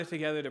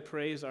Together to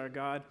praise our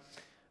God.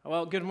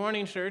 Well, good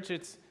morning, church.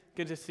 It's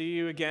good to see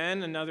you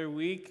again another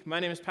week. My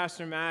name is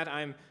Pastor Matt.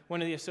 I'm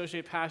one of the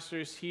associate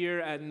pastors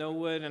here at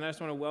Knollwood, and I just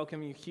want to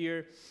welcome you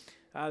here.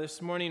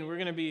 This morning, we're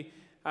going to be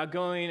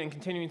going and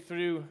continuing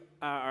through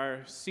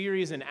our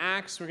series in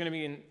Acts. We're going to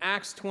be in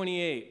Acts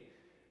 28.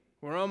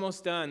 We're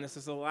almost done. This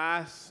is the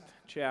last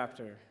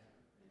chapter.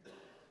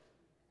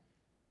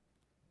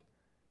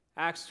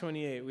 Acts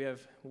 28. We have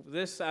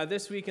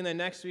this week and then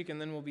next week, and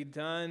then we'll be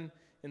done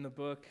in the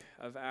book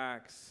of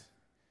Acts.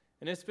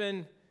 And it's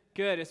been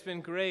good, it's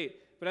been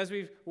great. But as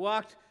we've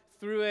walked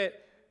through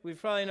it,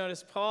 we've probably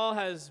noticed Paul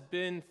has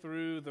been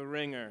through the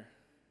ringer.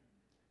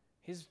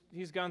 He's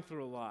gone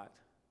through a lot.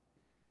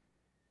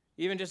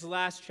 Even just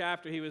last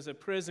chapter, he was a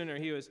prisoner,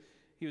 he was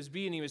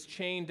beaten, he was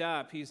chained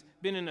up, he's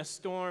been in a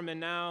storm, and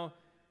now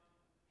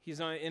he's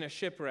in a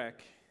shipwreck.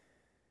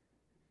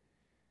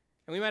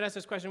 And we might ask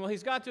this question, well,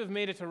 he's got to have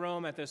made it to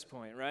Rome at this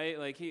point, right?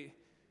 Like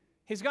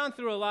He's gone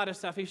through a lot of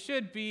stuff. He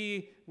should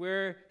be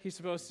where he's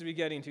supposed to be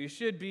getting to. He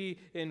should be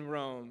in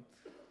Rome.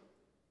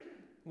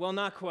 Well,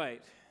 not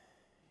quite.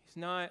 He's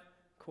not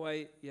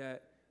quite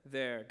yet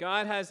there.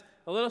 God has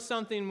a little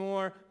something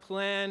more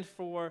planned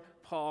for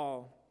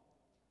Paul.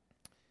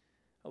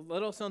 A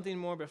little something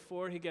more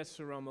before he gets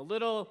to Rome. A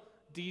little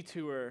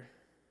detour,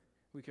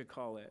 we could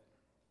call it.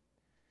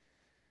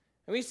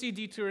 And we see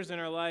detours in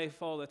our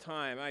life all the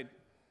time. I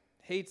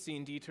hate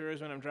seeing detours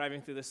when I'm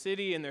driving through the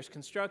city and there's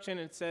construction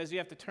and it says you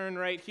have to turn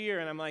right here,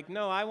 and I'm like,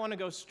 no, I want to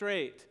go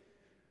straight.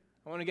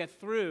 I want to get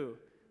through.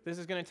 This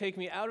is going to take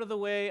me out of the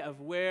way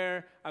of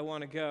where I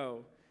want to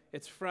go.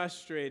 It's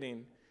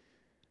frustrating,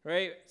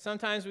 right?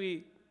 Sometimes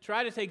we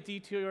try to take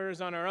detours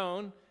on our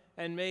own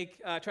and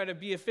try to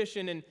be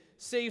efficient and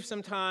save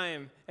some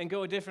time and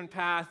go a different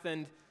path,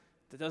 and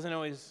that doesn't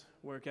always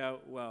work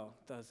out well,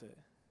 does it?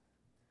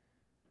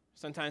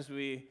 Sometimes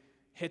we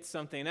hit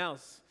something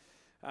else.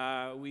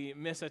 We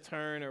miss a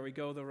turn or we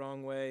go the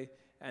wrong way,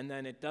 and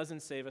then it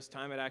doesn't save us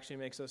time. It actually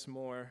makes us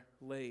more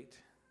late.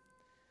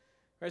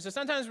 Right, so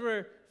sometimes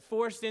we're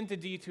forced into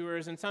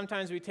detours, and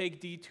sometimes we take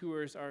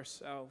detours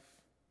ourselves.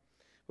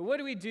 But what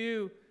do we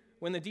do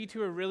when the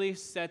detour really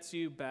sets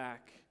you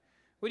back?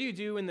 What do you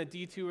do when the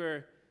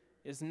detour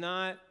is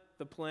not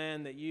the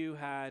plan that you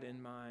had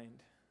in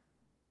mind?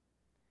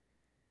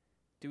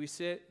 Do we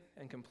sit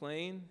and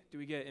complain? Do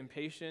we get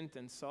impatient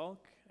and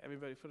sulk?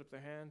 Everybody put up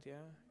their hand, yeah?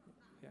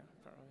 Yeah,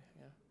 probably,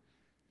 yeah.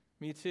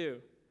 Me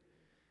too.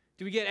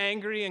 Do we get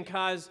angry and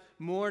cause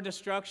more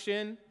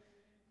destruction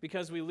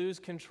because we lose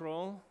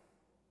control?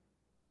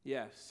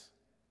 Yes.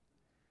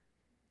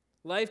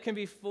 Life can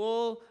be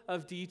full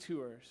of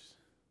detours.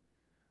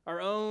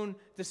 Our own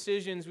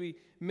decisions we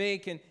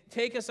make can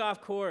take us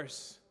off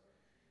course.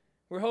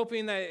 We're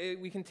hoping that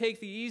we can take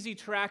the easy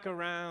track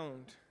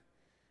around.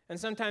 And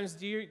sometimes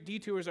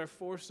detours are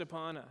forced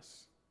upon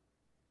us.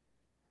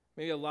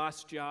 Maybe a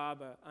lost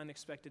job, an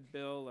unexpected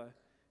bill, a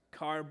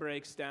car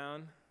breaks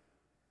down.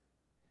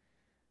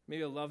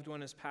 Maybe a loved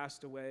one has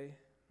passed away,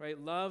 right?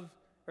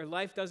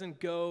 Life doesn't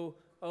go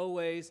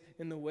always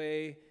in the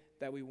way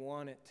that we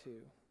want it to.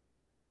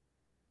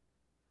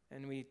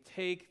 And we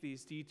take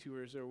these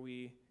detours, or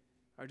we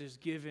are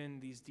just given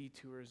these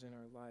detours in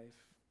our life.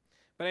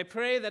 But I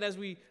pray that as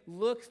we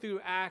look through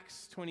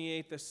Acts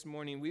 28 this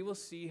morning, we will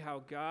see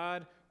how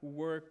God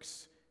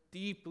works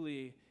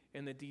deeply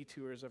in the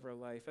detours of our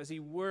life, as he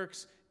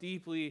works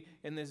deeply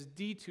in this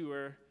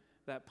detour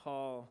that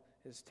Paul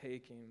is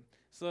taking.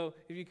 So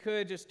if you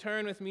could just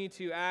turn with me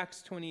to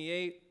Acts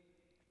 28.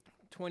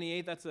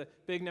 28, that's a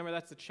big number,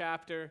 that's a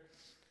chapter. And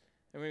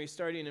we're going to be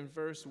starting in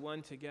verse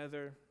 1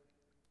 together.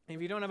 And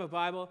if you don't have a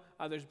Bible,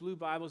 there's blue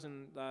Bibles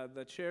in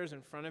the chairs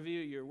in front of you.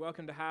 You're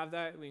welcome to have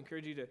that. We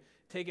encourage you to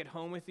take it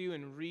home with you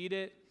and read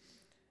it.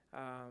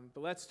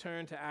 But let's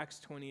turn to Acts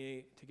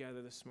 28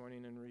 together this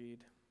morning and read.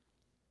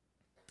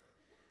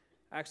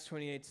 Acts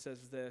 28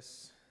 says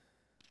this: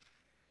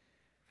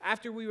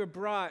 After we were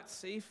brought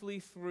safely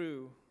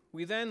through,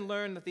 we then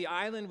learned that the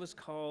island was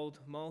called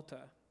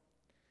Malta.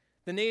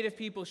 The native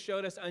people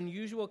showed us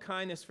unusual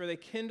kindness, for they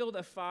kindled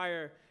a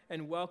fire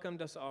and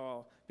welcomed us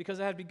all, because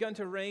it had begun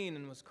to rain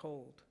and was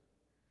cold.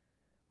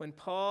 When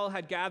Paul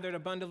had gathered a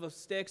bundle of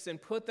sticks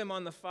and put them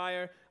on the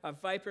fire, a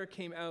viper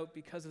came out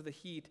because of the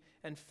heat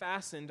and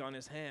fastened on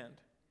his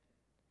hand.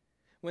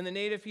 When the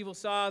native people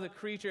saw the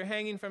creature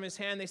hanging from his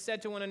hand, they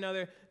said to one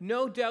another,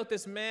 "No doubt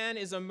this man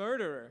is a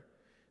murderer.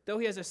 Though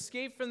he has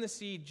escaped from the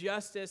sea,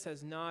 justice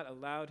has not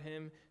allowed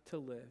him to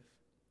live."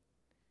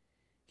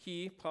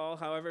 He, Paul,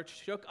 however,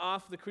 shook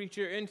off the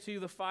creature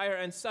into the fire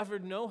and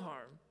suffered no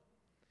harm.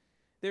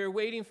 They were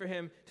waiting for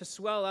him to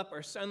swell up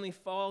or suddenly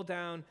fall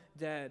down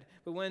dead.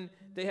 But when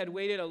they had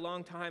waited a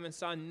long time and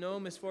saw no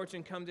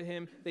misfortune come to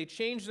him, they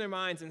changed their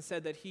minds and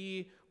said that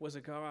he was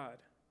a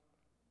god.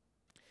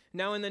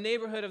 Now in the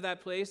neighborhood of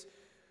that place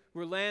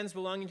were lands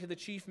belonging to the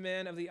chief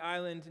man of the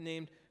island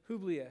named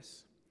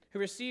Publius, who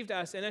received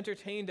us and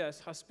entertained us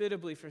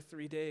hospitably for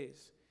 3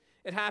 days.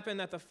 It happened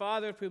that the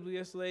father of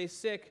Publius lay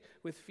sick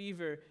with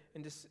fever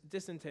and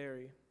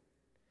dysentery.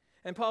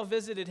 And Paul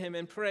visited him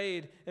and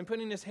prayed, and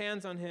putting his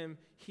hands on him,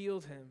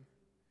 healed him.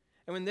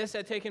 And when this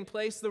had taken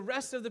place, the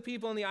rest of the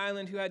people on the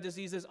island who had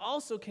diseases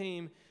also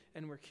came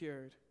and were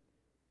cured.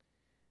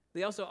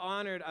 They also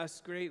honored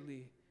us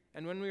greatly,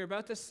 and when we were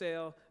about to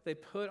sail, they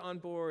put on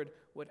board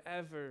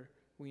whatever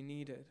we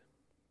needed.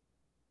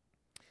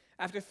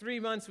 After 3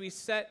 months, we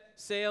set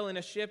sail in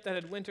a ship that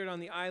had wintered on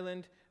the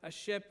island, a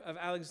ship of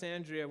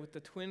Alexandria with the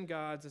twin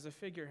gods as a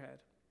figurehead.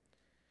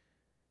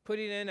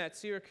 Putting in at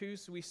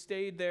Syracuse, we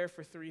stayed there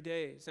for 3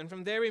 days, and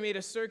from there we made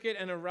a circuit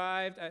and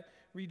arrived at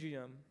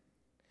Rhegium.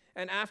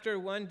 And after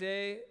 1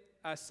 day,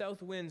 a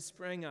south wind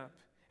sprang up,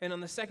 and on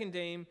the second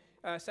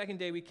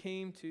day we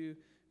came to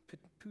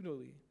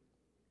Puteoli.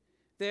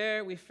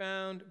 There we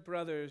found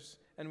brothers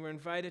and were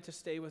invited to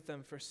stay with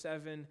them for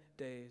 7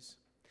 days.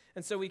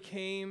 And so we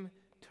came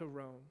to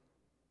Rome.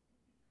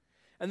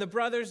 And the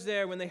brothers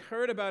there, when they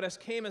heard about us,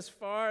 came as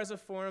far as the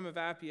Forum of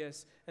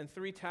Appius and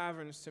 3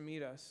 taverns to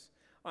meet us.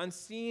 On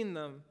seeing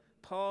them,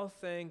 Paul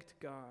thanked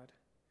God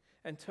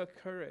and took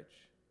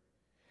courage.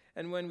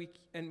 And when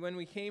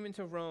we came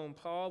into Rome,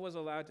 Paul was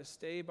allowed to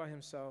stay by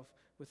himself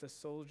with a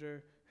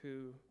soldier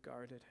who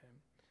guarded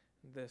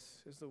him.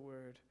 This is the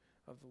word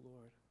of the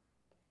Lord.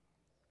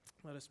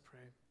 Let us pray.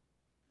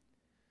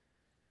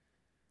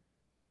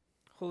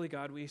 Holy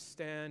God, we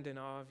stand in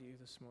awe of you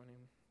this morning.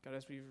 God,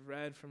 as we've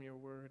read from your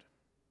word,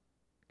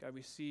 God,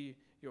 we see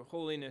your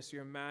holiness,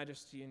 your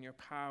majesty, and your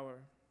power.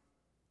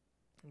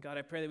 And God,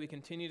 I pray that we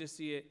continue to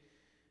see it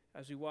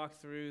as we walk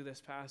through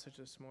this passage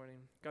this morning.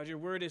 God, your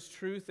word is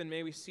truth, and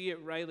may we see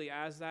it rightly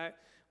as that.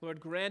 Lord,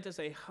 grant us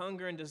a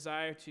hunger and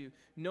desire to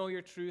know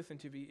your truth and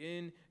to be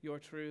in your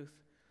truth.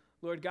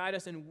 Lord, guide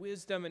us in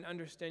wisdom and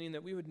understanding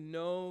that we would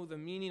know the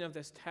meaning of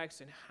this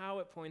text and how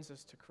it points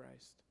us to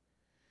Christ.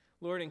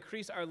 Lord,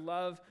 increase our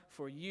love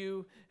for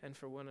you and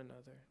for one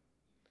another.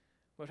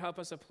 Lord, help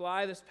us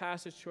apply this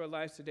passage to our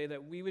lives today,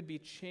 that we would be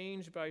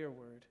changed by your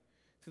word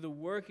through the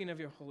working of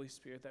your Holy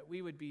Spirit, that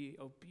we would be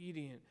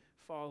obedient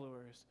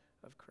followers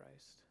of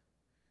Christ.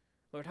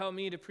 Lord, help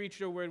me to preach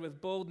your word with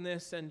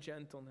boldness and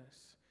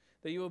gentleness,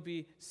 that you will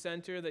be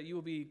centered, that you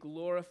will be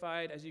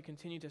glorified as you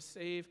continue to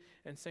save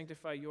and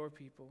sanctify your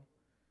people.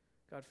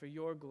 God, for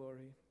your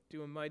glory,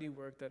 do a mighty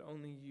work that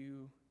only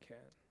you can.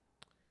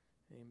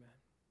 Amen.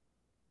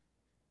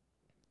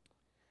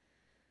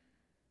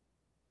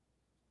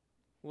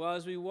 Well,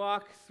 as we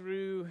walk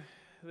through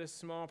this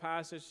small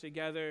passage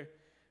together,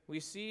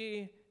 we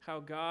see how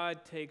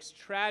God takes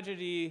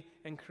tragedy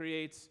and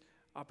creates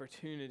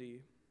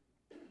opportunity.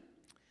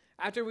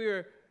 After we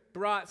were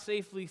brought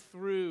safely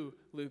through,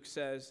 Luke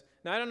says.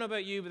 Now, I don't know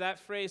about you, but that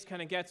phrase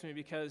kind of gets me,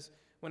 because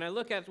when I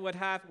look at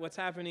what's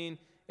happening,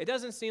 it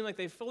doesn't seem like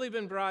they've fully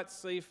been brought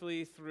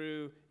safely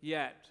through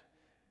yet,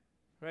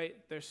 right?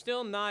 They're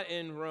still not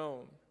in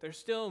Rome. There's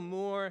still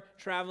more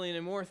traveling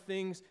and more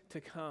things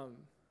to come.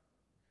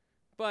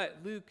 But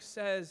Luke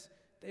says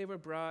they were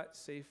brought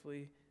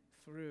safely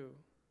through,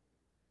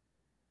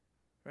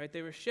 right?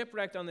 They were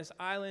shipwrecked on this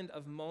island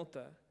of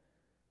Malta.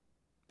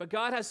 But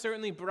God has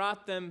certainly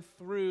brought them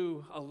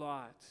through a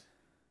lot,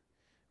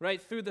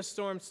 right? Through the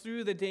storms,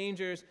 through the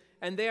dangers,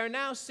 and they are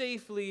now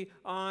safely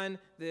on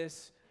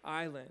this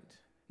island.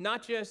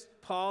 Not just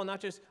Paul,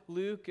 not just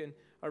Luke and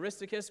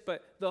Aristarchus,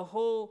 but the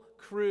whole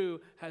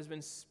crew has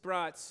been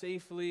brought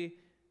safely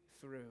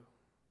through,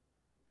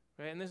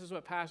 right? And this is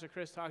what Pastor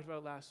Chris talked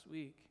about last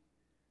week,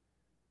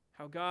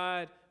 how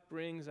God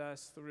brings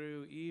us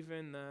through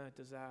even the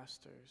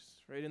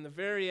disasters, right? In the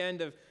very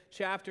end of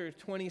chapter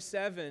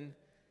 27,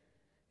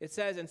 it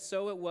says, "And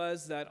so it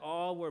was that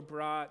all were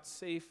brought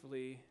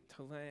safely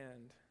to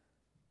land."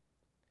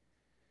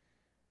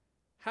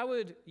 How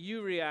would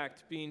you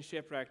react being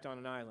shipwrecked on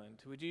an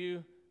island? Would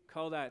you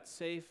call that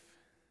safe?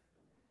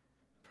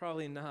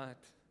 Probably not.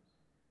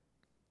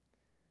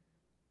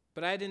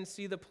 But I didn't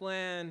see the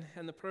plan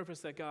and the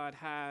purpose that God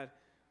had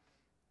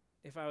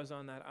if I was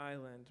on that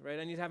island, right?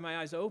 I need to have my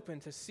eyes open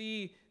to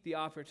see the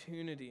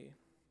opportunity.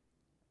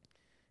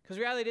 Because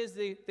the reality is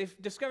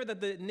they've discovered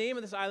that the name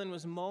of this island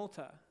was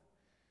Malta.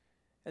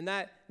 And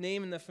that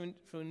name in the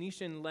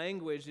Phoenician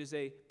language is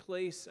a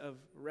place of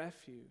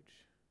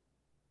refuge.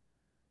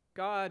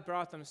 God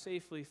brought them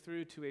safely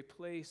through to a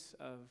place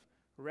of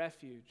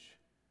refuge,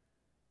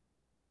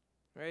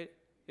 right?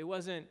 It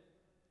wasn't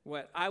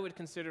what I would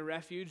consider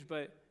refuge,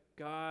 but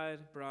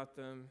God brought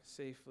them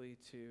safely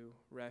to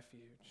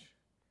refuge.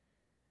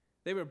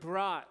 They were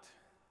brought,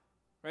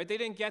 right? They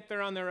didn't get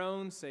there on their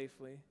own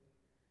safely.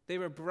 They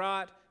were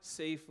brought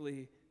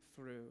safely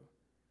through,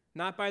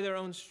 not by their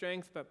own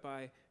strength, but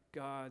by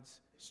God's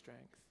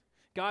strength.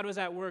 God was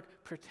at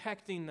work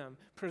protecting them,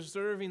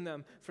 preserving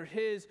them for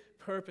his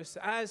purpose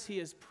as he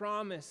has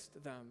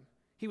promised them.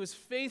 He was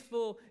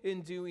faithful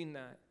in doing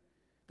that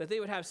they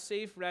would have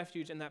safe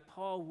refuge and that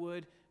Paul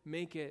would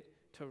make it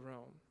to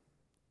Rome.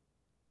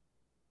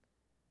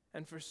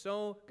 And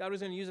God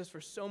was going to use us for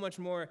so much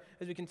more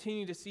as we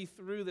continue to see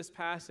through this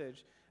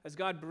passage, as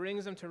God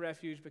brings them to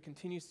refuge but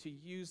continues to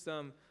use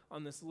them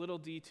on this little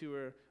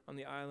detour on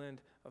the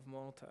island of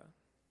Malta.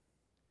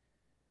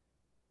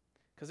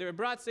 because they were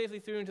brought safely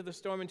through into the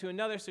storm into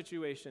another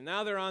situation.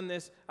 Now they're on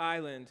this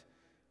island,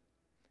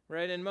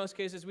 right? In most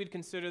cases, we'd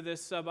consider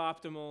this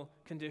suboptimal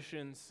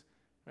conditions,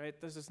 right?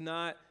 This is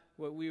not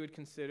what we would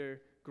consider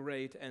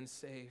great and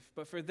safe.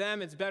 But for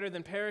them, it's better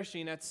than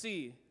perishing at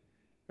sea,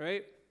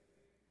 right?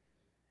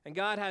 And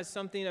God has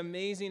something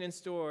amazing in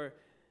store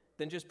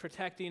than just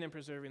protecting and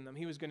preserving them.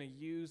 He was going to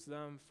use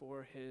them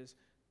for his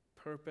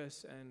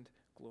purpose and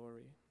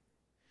glory.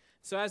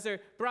 So as they're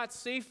brought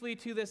safely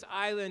to this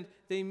island,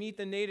 they meet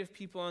the native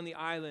people on the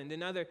island.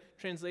 In other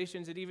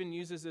translations, it even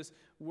uses this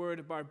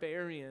word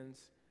barbarians,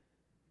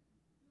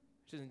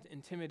 which is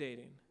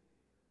intimidating.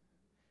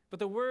 But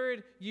the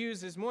word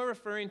used is more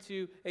referring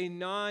to a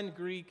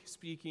non-Greek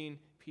speaking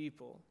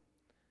people.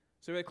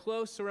 So they're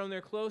close to Rome, they're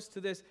close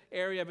to this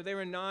area, but they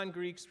were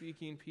non-Greek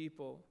speaking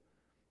people.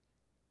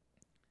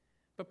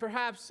 But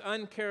perhaps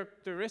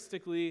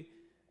uncharacteristically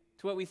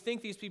to what we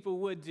think these people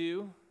would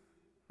do,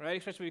 right,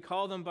 especially we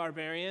call them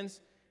barbarians,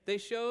 they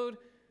showed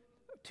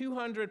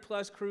 200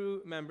 plus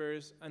crew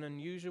members an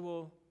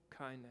unusual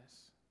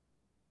kindness.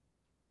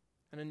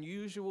 An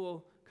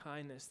unusual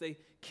kindness. They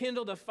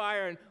kindled a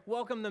fire and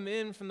welcomed them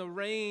in from the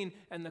rain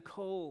and the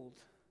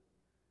cold.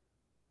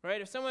 Right?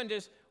 If someone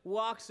just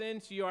walks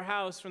into your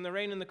house from the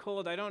rain and the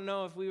cold, I don't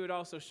know if we would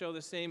also show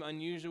the same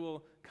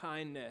unusual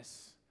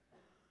kindness.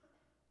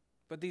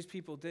 But these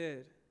people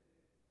did.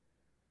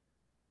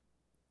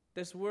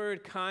 This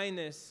word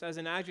kindness as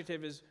an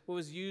adjective is what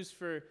was used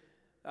for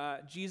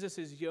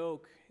Jesus'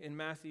 yoke in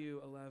Matthew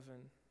 11.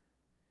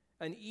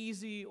 An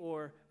easy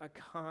or a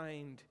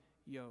kind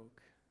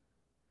yoke.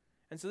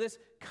 And so this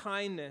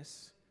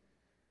kindness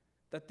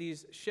that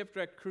these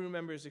shipwrecked crew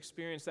members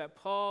experienced, that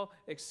Paul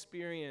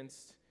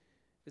experienced,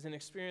 is an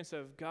experience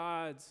of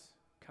God's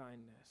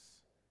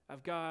kindness,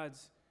 of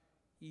God's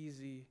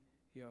easy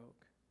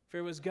yoke. For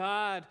it was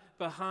God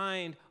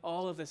behind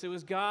all of this. It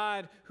was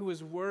God who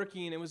was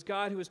working. It was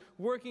God who was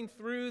working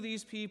through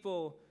these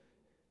people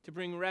to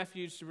bring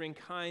refuge, to bring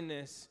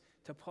kindness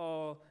to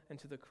Paul and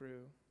to the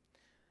crew.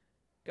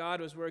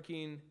 God was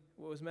working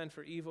what was meant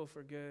for evil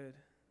for good.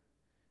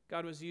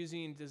 God was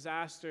using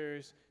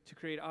disasters to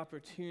create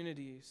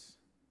opportunities.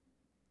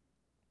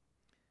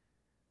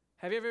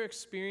 Have you ever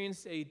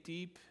experienced a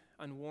deep,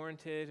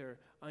 unwarranted, or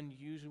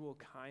unusual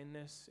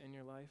kindness in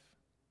your life?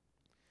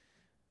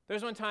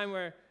 There's one time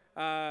where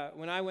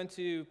when I went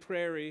to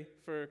Prairie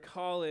for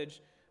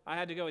college, I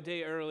had to go a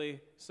day early,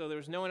 so there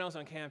was no one else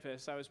on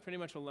campus. I was pretty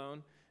much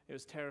alone. It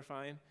was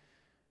terrifying.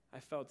 I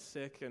felt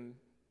sick, and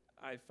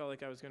I felt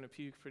like I was going to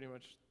puke pretty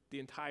much the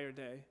entire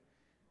day.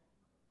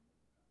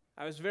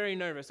 I was very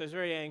nervous. I was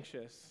very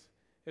anxious.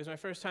 It was my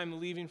first time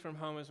leaving from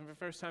home. It was my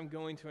first time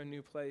going to a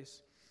new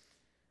place.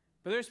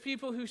 But there's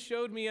people who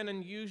showed me an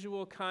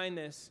unusual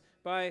kindness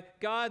by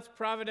God's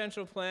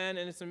providential plan,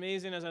 and it's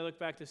amazing as I look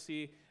back to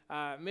see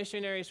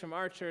missionaries from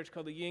our church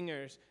called the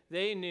Yingers.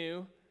 They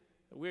knew,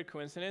 a weird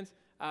coincidence,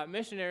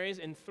 missionaries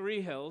in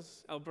Three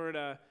Hills,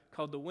 Alberta,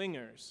 called the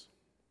Wingers.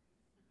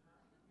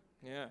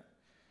 Yeah.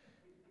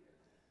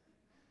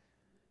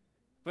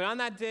 But on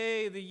that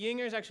day, the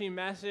Yingers actually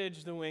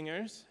messaged the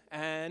Wingers,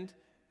 and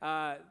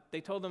they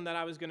told them that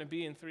I was going to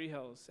be in Three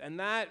Hills. And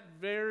that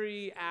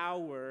very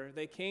hour,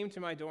 they came to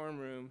my dorm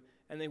room,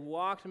 and they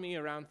walked me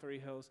around Three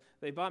Hills.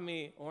 They bought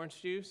me orange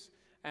juice,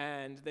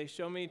 and they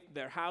showed me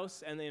their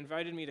house, and they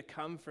invited me to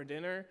come for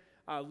dinner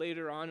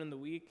later on in the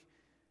week.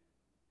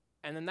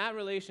 And then that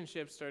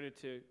relationship started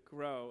to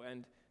grow,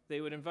 and they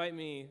would invite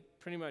me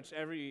pretty much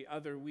every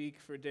other week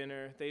for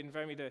dinner. They'd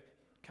invite me to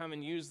come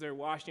and use their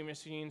washing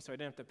machine so I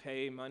didn't have to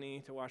pay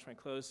money to wash my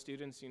clothes.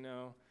 Students, you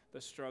know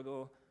the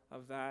struggle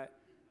of that,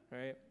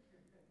 right?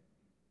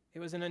 It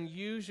was an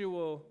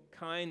unusual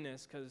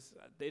kindness because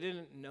they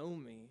didn't know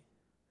me.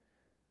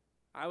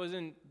 I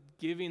wasn't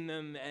giving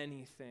them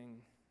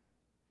anything,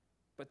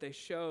 but they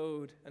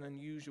showed an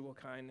unusual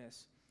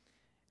kindness.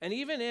 And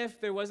even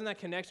if there wasn't that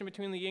connection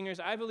between the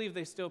Yingers, I believe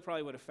they still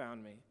probably would have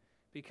found me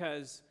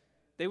because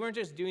they weren't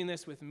just doing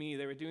this with me,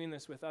 they were doing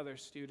this with other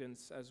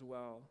students as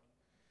well.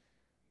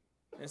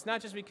 And it's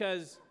not just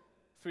because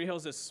Three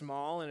Hills is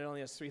small and it only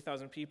has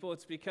 3,000 people.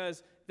 It's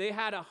because they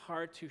had a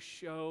heart to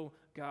show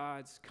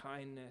God's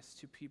kindness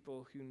to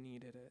people who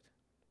needed it.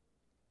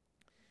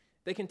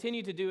 They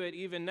continue to do it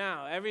even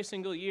now. Every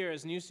single year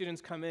as new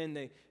students come in,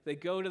 they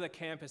go to the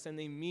campus and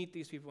they meet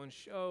these people and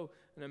show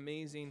an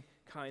amazing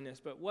kindness.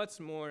 But what's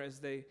more is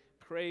they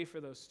pray for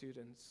those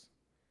students.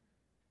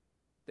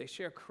 They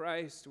share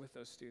Christ with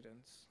those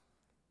students.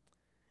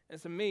 And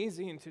it's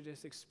amazing to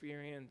just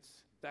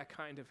experience that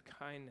kind of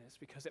kindness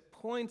because it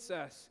points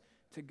us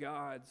to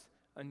God's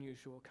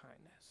unusual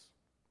kindness.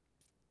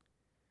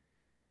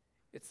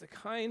 It's the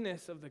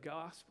kindness of the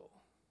gospel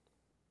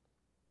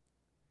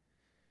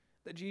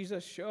that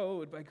Jesus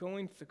showed by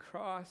going to the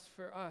cross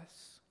for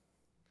us,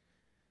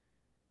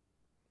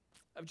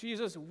 of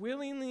Jesus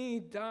willingly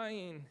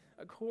dying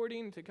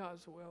according to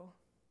God's will.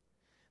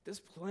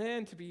 This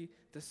plan to be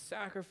the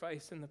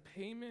sacrifice and the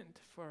payment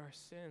for our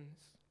sins.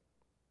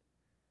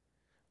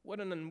 What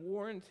an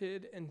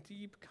unwarranted and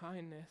deep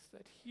kindness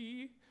that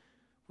he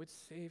would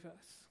save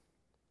us.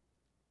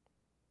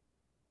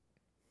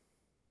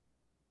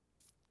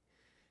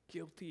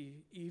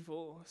 guilty,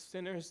 evil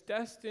sinners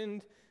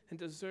destined and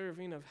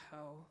deserving of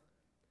hell.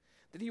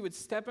 That he would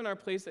step in our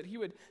place, that he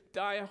would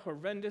die a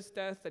horrendous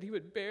death, that he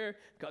would bear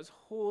God's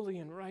holy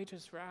and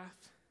righteous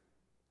wrath,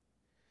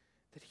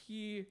 that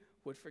he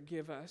would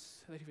forgive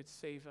us, that he would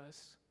save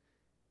us,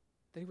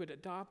 that he would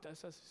adopt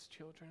us as his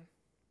children,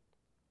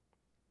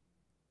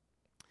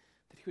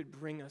 that he would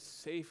bring us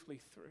safely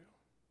through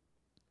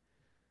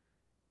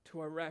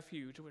to our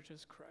refuge, which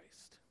is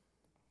Christ.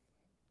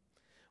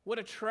 What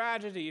a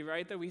tragedy,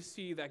 right, that we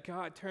see that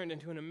God turned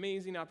into an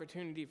amazing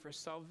opportunity for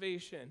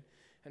salvation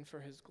and for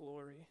his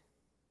glory.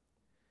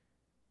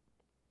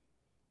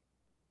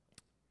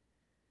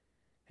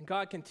 And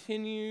God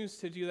continues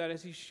to do that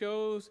as he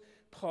shows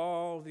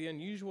Paul the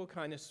unusual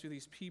kindness to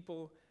these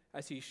people,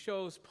 as he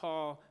shows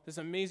Paul this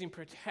amazing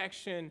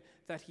protection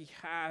that he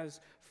has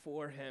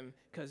for him,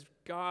 because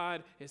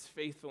God is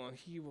faithful and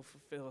he will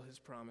fulfill his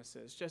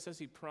promises, just as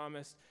he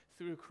promised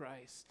through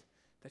Christ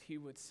that he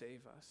would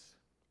save us.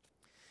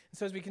 And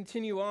so as we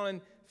continue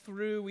on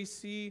through, we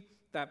see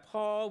that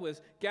Paul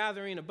was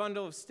gathering a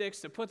bundle of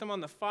sticks to put them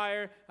on the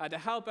fire to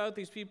help out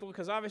these people,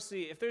 because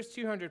obviously if there's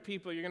 200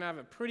 people, you're going to have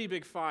a pretty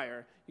big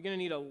fire. You're going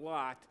to need a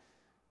lot,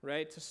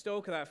 right, to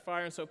stoke that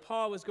fire. And so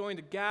Paul was going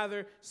to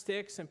gather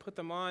sticks and put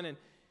them on, and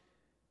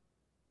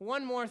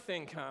one more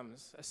thing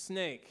comes, a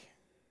snake.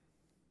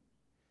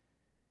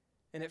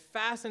 And it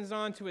fastens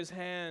onto his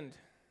hand.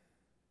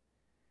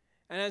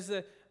 And as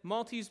the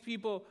Maltese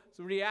people's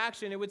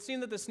reaction, it would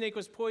seem that the snake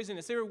was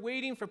poisonous. They were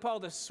waiting for Paul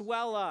to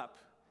swell up.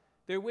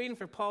 They were waiting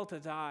for Paul to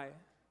die.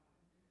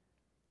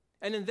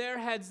 And in their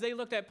heads, they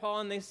looked at Paul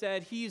and they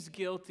said, he's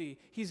guilty.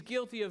 He's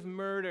guilty of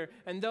murder.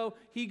 And though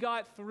he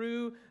got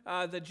through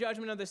the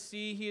judgment of the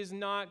sea, he is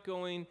not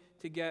going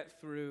to get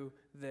through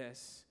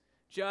this.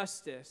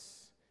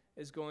 Justice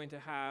is going to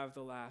have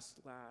the last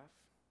laugh.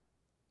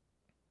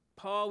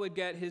 Paul would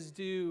get his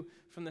due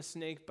from the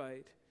snake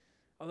bite.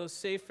 Although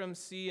safe from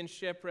sea and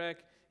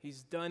shipwreck,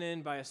 he's done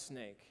in by a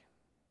snake.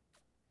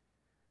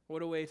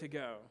 What a way to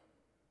go.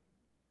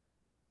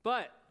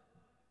 But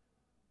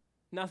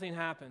nothing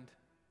happened.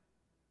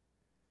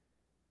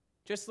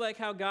 Just like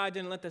how God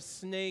didn't let the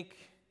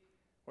snake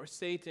or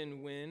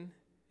Satan win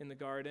in the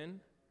garden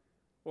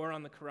or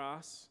on the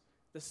cross,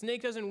 the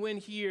snake doesn't win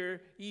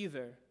here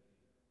either.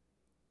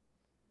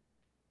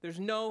 There's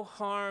no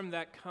harm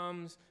that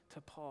comes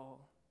to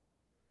Paul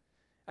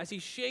as he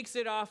shakes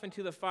it off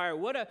into the fire.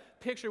 What a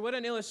picture, what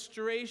an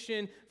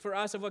illustration for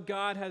us of what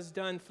God has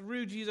done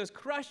through Jesus,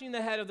 crushing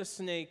the head of the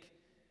snake,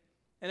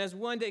 and as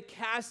one day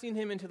casting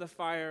him into the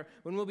fire,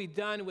 when we'll be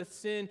done with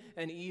sin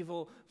and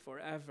evil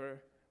forever.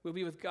 We'll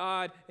be with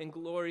God in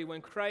glory when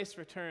Christ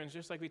returns,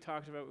 just like we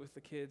talked about with the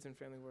kids in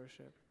family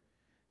worship.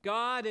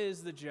 God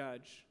is the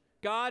judge.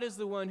 God is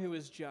the one who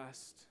is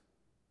just.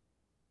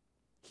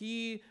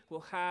 He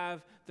will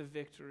have the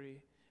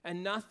victory,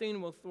 and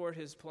nothing will thwart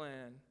his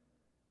plan.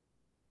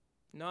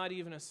 Not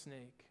even a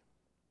snake.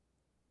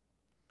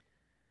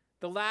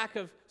 The lack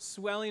of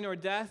swelling or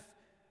death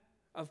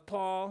of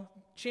Paul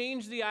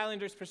changed the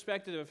islanders'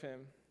 perspective of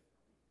him.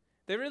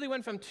 They really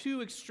went from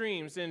two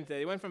extremes, didn't they?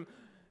 They went from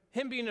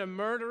him being a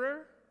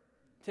murderer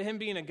to him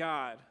being a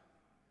god.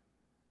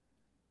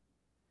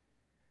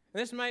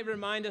 And this might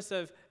remind us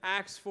of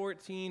Acts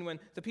 14 when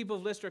the people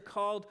of Lystra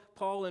called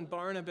Paul and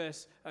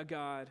Barnabas a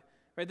god.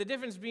 Right? The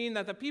difference being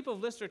that the people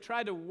of Lystra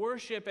tried to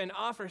worship and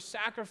offer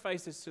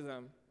sacrifices to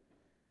them.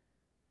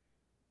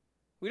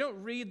 We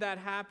don't read that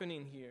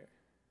happening here.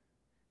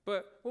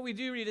 But what we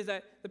do read is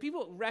that the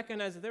people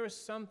recognized that there was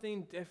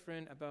something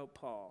different about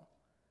Paul.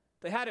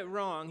 They had it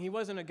wrong. He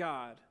wasn't a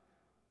god.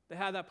 They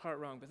had that part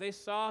wrong. But they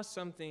saw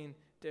something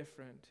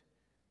different.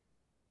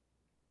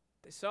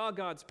 They saw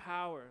God's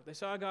power. They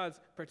saw God's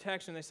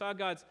protection. They saw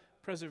God's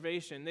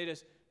preservation. They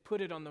just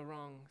put it on the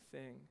wrong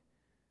thing.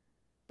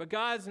 But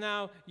God's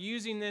now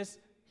using this,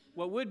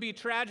 what would be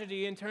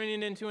tragedy, and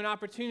turning it into an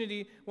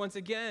opportunity once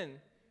again.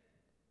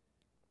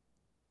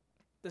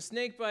 The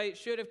snake bite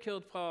should have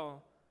killed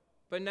Paul,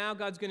 but now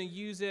God's going to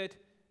use it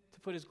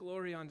to put his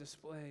glory on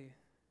display,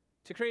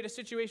 to create a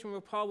situation where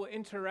Paul will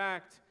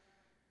interact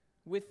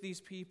with these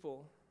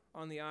people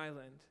on the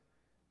island,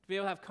 to be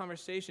able to have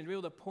conversation, to be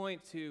able to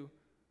point to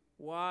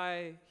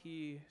why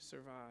he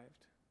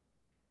survived.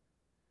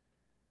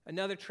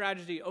 Another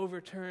tragedy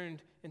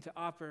overturned into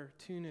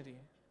opportunity.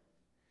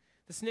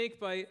 The snake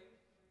bite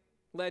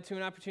led to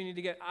an opportunity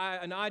to get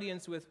an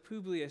audience with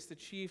Publius, the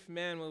chief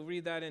man. We'll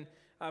read that in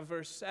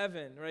verse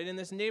 7, right? In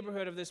this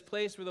neighborhood of this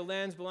place were the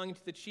lands belonging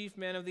to the chief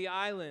man of the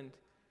island.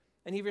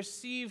 And he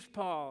received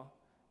Paul,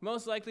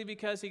 most likely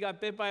because he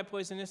got bit by a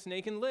poisonous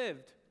snake and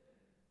lived.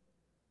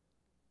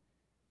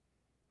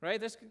 Right?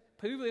 This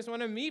Publius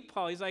wanted to meet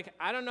Paul. He's like,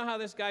 I don't know how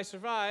this guy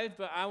survived,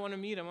 but I want to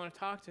meet him. I want to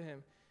talk to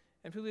him.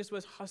 And Publius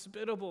was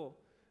hospitable.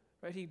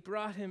 Right? He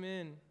brought him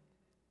in.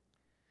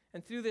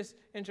 And through this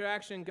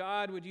interaction,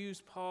 God would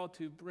use Paul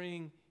to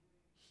bring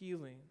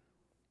healing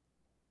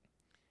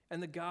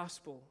and the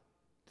gospel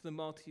to the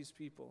Maltese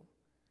people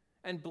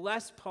and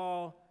bless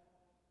Paul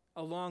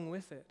along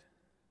with it.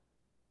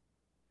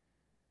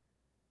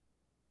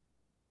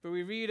 But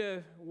we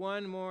read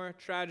one more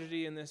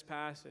tragedy in this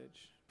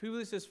passage.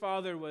 Publius'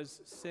 father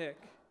was sick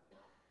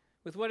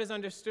with what is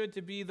understood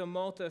to be the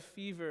Malta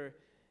fever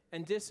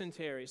and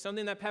dysentery,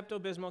 something that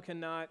Pepto-Bismol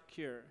cannot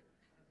cure.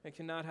 It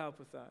cannot help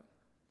with that.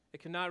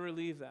 It cannot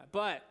relieve that.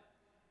 But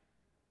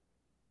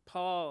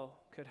Paul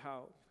could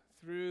help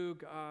through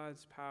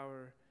God's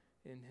power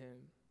in him.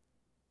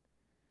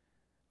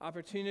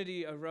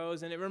 Opportunity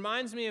arose, and it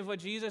reminds me of what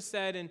Jesus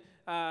said in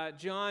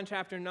John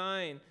chapter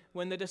 9,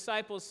 when the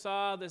disciples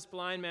saw this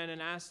blind man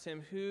and asked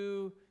him,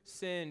 who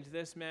sinned,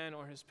 this man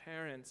or his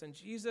parents? And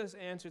Jesus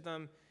answered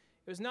them,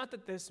 it was not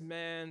that this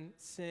man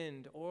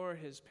sinned or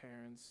his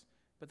parents,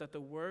 but that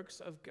the works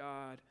of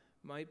God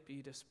might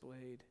be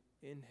displayed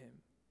in him.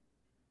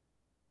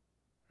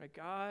 Right?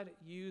 God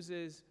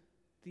uses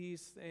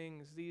these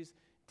things, these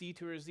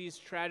detours, these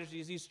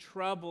tragedies, these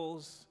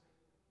troubles,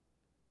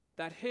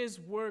 that his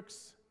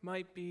works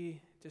might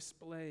be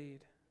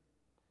displayed.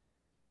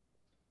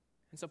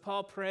 And so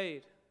Paul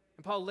prayed,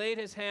 and Paul laid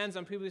his hands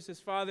on Publius'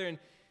 father, and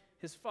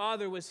his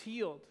father was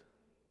healed.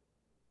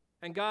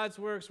 And God's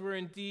works were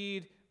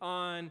indeed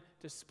on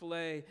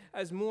display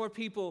as more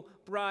people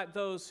brought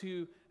those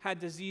who had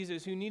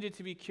diseases, who needed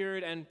to be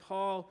cured, and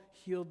Paul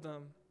healed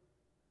them.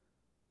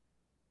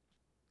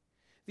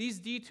 These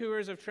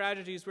detours of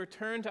tragedies were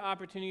turned to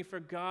opportunity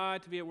for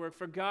God to be at work,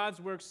 for God's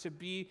works to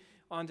be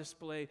on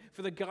display,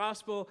 for the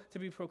gospel to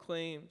be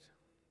proclaimed.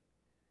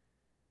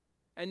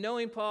 And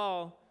knowing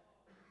Paul,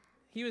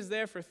 he was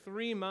there for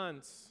 3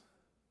 months.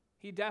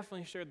 He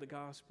definitely shared the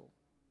gospel.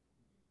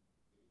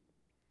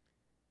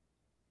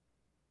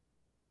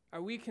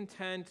 Are we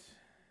content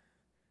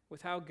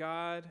with how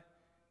God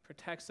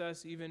protects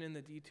us even in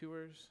the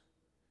detours?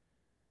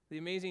 The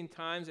amazing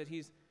times that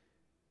he's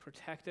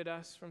protected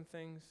us from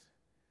things?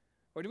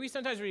 Or do we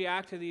sometimes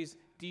react to these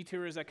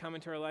detours that come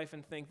into our life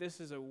and think, this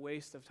is a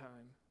waste of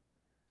time?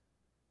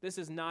 This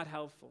is not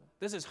helpful.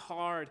 This is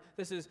hard.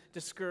 This is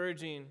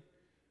discouraging.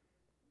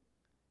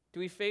 Do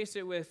we face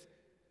it with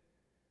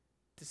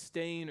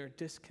disdain or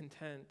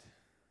discontent?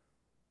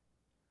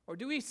 Or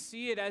do we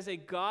see it as a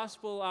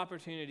gospel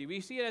opportunity? We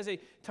see it as a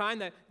time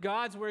that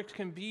God's works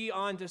can be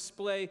on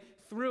display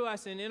through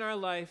us and in our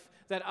life,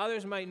 that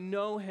others might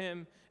know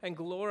him and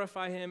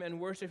glorify him and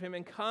worship him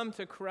and come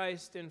to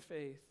Christ in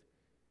faith.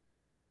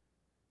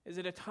 Is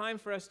it a time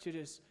for us to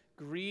just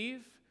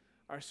grieve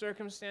our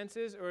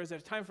circumstances, or is it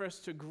a time for us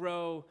to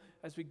grow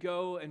as we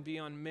go and be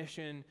on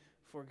mission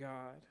for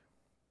God?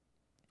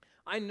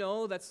 I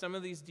know that some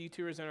of these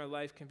detours in our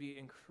life can be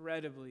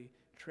incredibly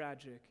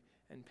tragic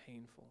and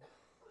painful.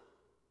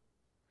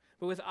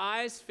 But with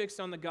eyes fixed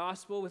on the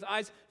gospel, with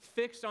eyes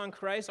fixed on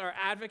Christ, our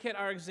advocate,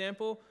 our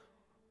example,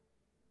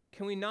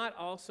 can we not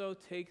also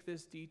take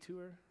this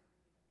detour?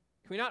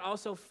 Can we not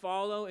also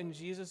follow in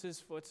Jesus'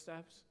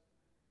 footsteps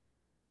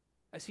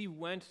as he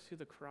went to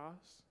the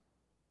cross?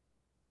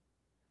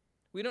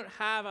 We don't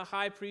have a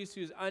high priest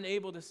who's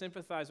unable to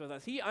sympathize with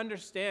us. He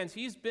understands.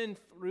 He's been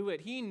through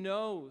it. He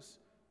knows.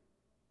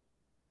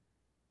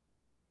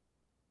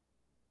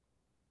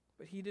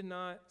 But he did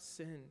not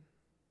sin.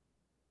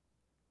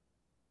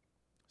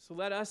 So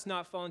let us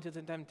not fall into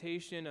the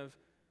temptation of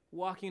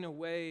walking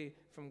away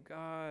from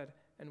God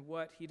and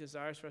what he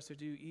desires for us to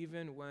do,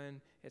 even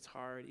when it's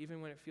hard,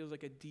 even when it feels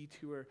like a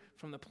detour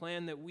from the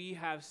plan that we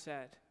have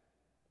set.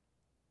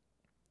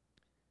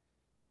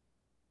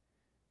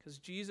 Because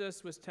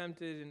Jesus was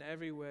tempted in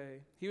every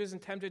way. He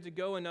wasn't tempted to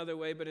go another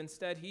way, but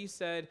instead he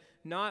said,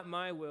 not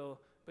my will,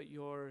 but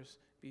yours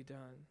be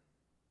done.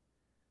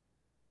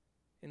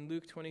 In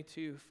Luke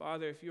 22,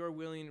 Father, if you are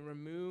willing,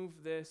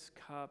 remove this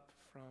cup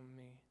from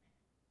me.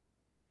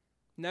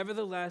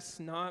 Nevertheless,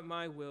 not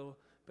my will,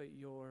 but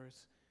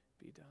yours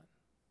be done.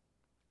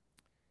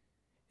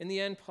 In the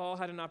end, Paul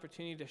had an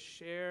opportunity to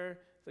share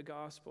the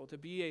gospel, to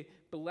be a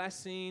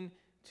blessing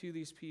to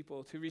these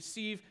people, to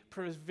receive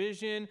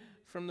provision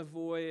from the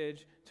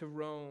voyage to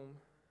Rome.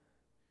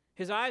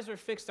 His eyes were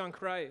fixed on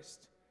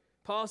Christ.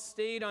 Paul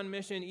stayed on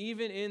mission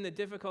even in the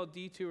difficult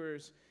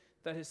detours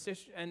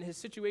and his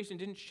situation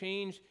didn't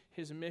change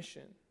his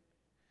mission.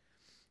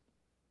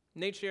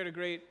 Nate shared a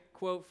great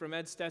quote from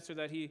Ed Stetzer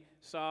that he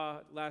saw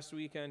last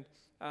weekend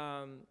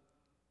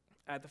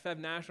at the FEB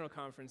National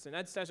Conference. And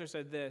Ed Stetzer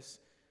said this: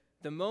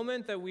 the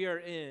moment that we are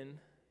in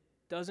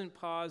doesn't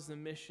pause the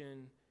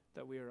mission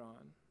that we are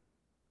on.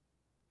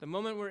 The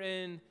moment we're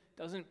in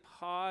doesn't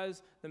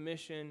pause the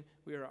mission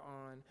we are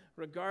on.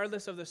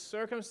 Regardless of the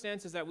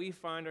circumstances that we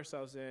find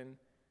ourselves in,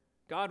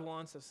 God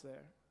wants us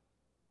there.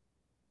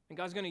 And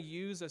God's going to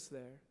use us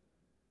there.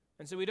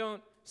 And so we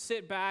don't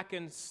sit back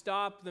and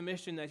stop the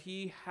mission that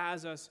he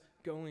has us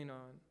going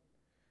on.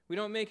 We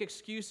don't make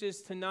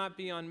excuses to not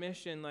be on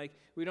mission, like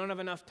we don't have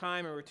enough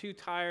time, or we're too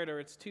tired, or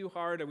it's too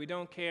hard, or we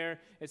don't care,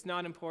 it's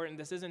not important,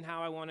 this isn't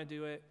how I want to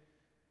do it.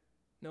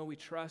 No, we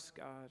trust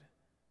God.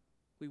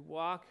 We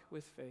walk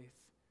with faith.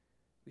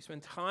 We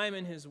spend time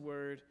in his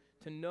word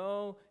to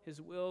know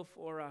his will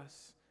for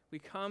us. We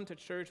come to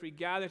church, we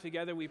gather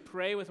together, we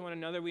pray with one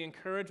another, we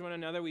encourage one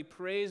another, we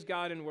praise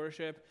God in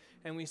worship,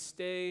 and we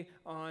stay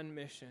on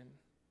mission.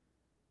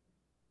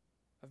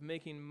 of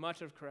making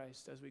much of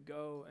Christ as we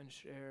go and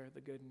share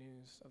the good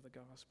news of the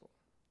gospel.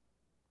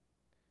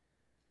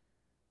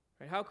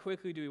 Right? How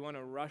quickly do we want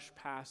to rush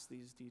past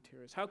these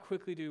detours? How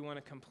quickly do we want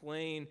to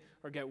complain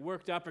or get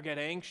worked up or get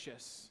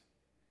anxious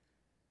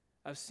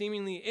of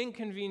seemingly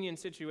inconvenient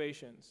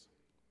situations,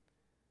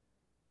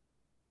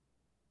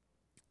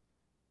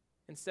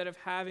 instead of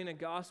having a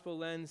gospel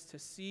lens to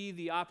see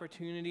the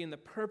opportunity and the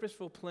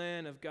purposeful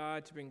plan of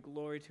God to bring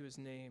glory to his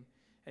name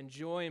and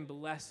joy and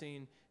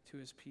blessing to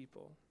his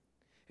people?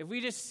 If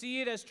we just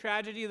see it as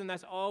tragedy, then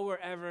that's all we're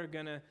ever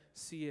going to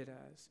see it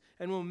as.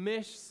 And we'll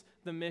miss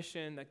the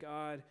mission that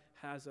God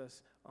has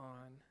us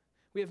on.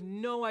 We have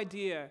no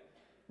idea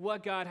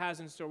what God has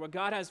in store, what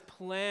God has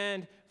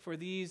planned for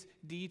these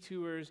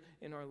detours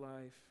in our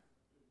life,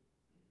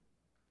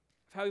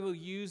 of how he will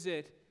use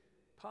it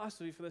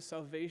possibly for the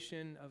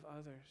salvation of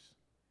others.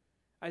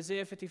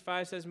 Isaiah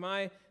 55 says,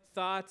 "My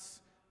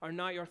thoughts are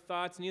not your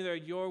thoughts, neither are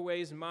your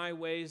ways my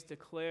ways,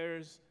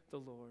 declares the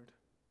Lord.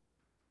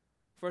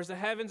 For as the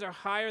heavens are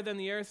higher than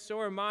the earth, so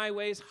are my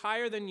ways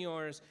higher than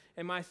yours,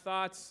 and my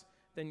thoughts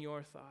than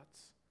your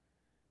thoughts."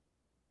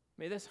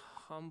 May this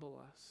humble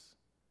us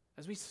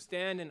as we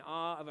stand in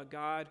awe of a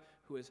God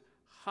who is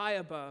high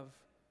above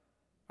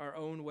our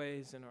own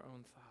ways and our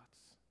own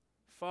thoughts,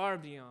 far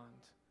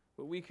beyond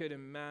what we could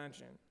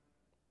imagine.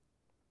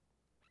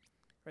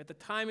 Right? The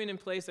timing and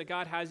place that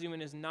God has you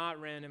in is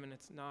not random and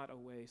it's not a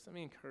waste. Let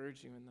me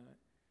encourage you in that.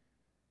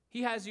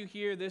 He has you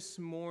here this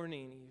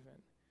morning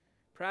even,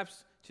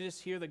 perhaps to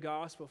just hear the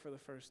gospel for the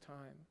first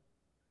time.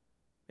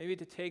 Maybe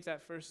to take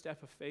that first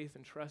step of faith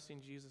and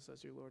trusting Jesus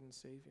as your Lord and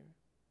Savior.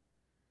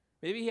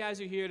 Maybe he has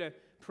you here to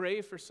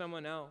pray for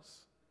someone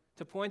else,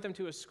 to point them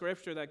to a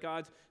scripture that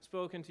God's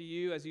spoken to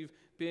you as you've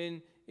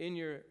been in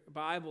your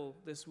Bible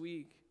this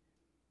week.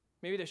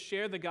 Maybe to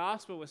share the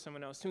gospel with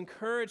someone else, to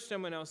encourage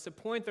someone else, to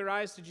point their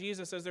eyes to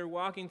Jesus as they're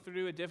walking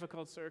through a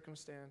difficult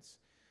circumstance.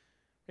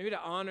 Maybe to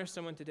honor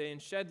someone today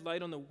and shed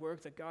light on the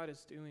work that God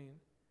is doing.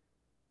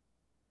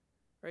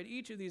 Right?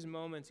 Each of these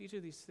moments, each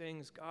of these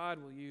things,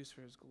 God will use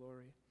for his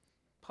glory.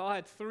 Paul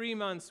had 3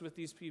 months with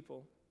these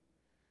people.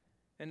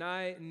 And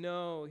I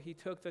know he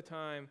took the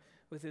time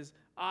with his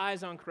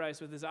eyes on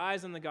Christ, with his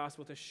eyes on the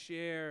gospel, to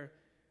share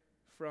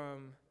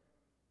from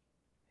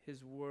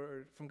his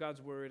word, from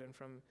God's word, and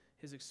from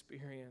his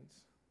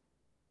experience.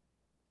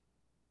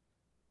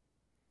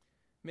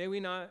 May we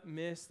not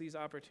miss these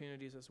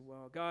opportunities as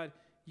well. God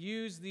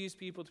used these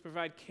people to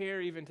provide care,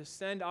 even to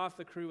send off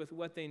the crew with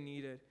what they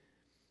needed.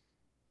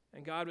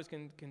 And God was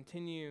going to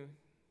continue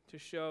to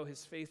show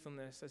his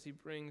faithfulness as he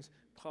brings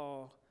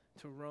Paul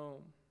to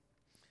Rome.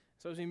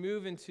 So as we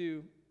move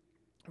into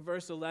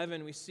verse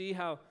 11, we see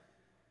how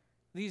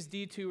these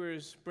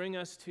detours bring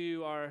us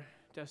to our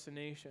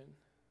destination.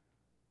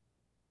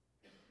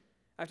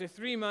 After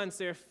 3 months,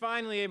 they're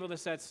finally able to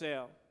set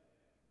sail,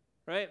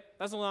 right?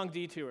 That's a long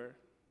detour.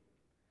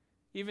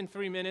 Even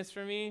 3 minutes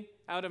for me,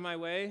 out of my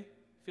way,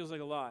 feels like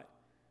a lot.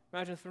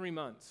 Imagine 3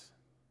 months.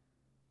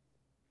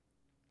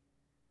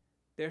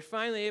 They're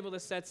finally able to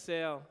set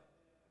sail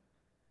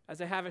as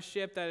they have a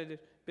ship that had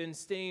been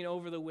staying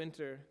over the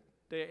winter.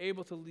 They're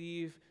able to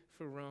leave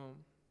for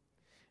Rome.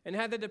 And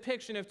had the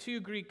depiction of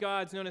 2 Greek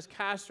gods known as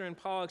Castor and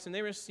Pollux, and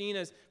they were seen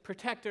as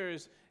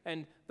protectors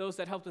and those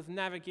that helped with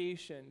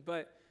navigation.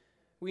 But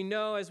we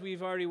know, as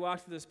we've already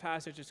walked through this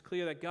passage, it's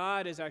clear that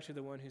God is actually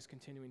the one who's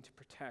continuing to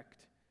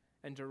protect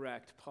and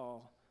direct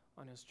Paul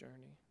on his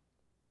journey.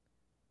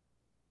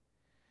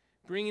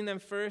 Bringing them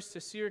first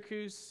to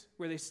Syracuse,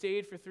 where they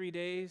stayed for 3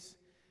 days,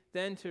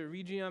 then to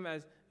Rhegium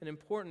as an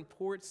important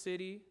port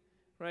city,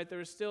 right? There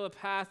was still a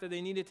path that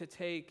they needed to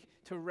take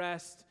to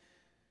rest.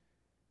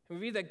 And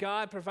we read that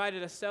God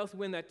provided a south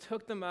wind that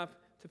took them up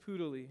to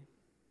Puteoli.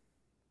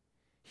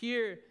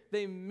 Here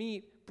they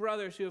meet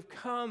brothers who have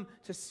come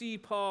to see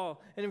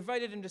Paul and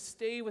invited him to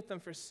stay with them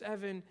for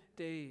 7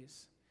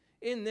 days.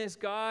 In this,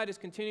 God is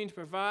continuing to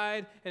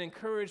provide and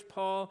encourage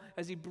Paul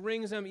as he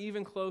brings them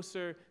even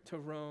closer to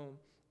Rome.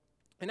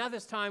 And at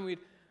this time,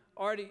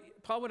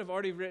 Paul would have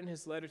already written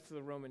his letter to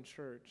the Roman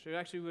church. It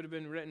actually would have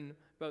been written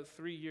about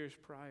 3 years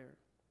prior.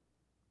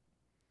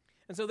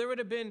 And so there would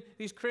have been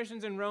these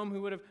Christians in Rome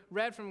who would have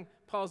read from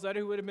Paul's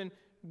letter, who would have been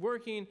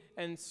working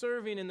and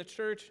serving in the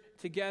church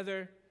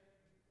together,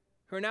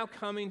 who are now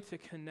coming to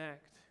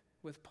connect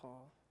with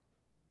Paul.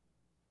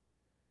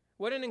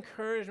 What an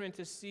encouragement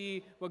to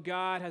see what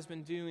God has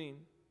been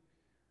doing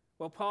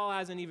while Paul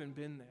hasn't even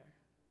been there.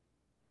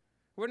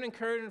 What an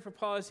encouragement for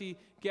Paul as he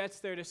gets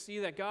there to see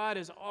that God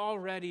is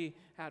already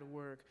at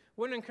work.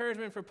 What an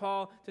encouragement for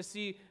Paul to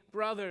see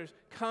brothers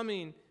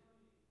coming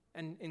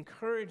and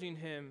encouraging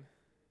him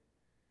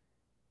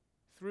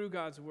through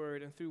God's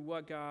word and through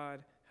what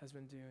God has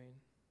been doing.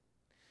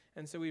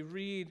 And so we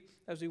read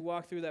as we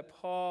walk through that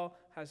Paul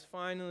has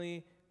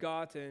finally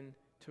gotten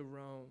to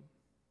Rome,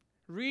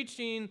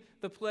 reaching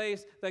the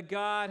place that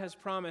God has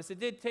promised. It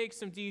did take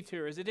some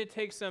detours. It did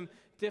take some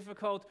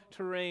difficult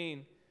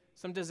terrain,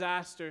 some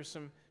disasters,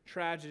 some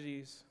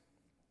tragedies.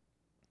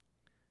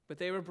 But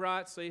they were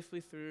brought safely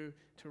through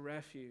to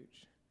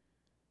refuge.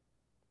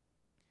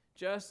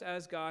 just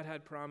as God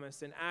had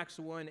promised in Acts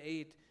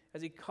 1:8,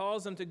 as he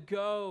calls them to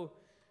go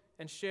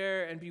and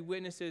share and be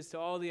witnesses to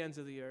all the ends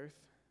of the earth.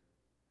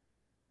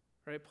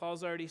 Right?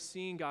 Paul's already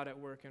seen God at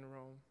work in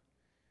Rome.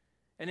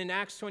 And in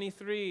Acts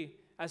 23,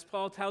 as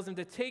Paul tells them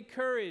to take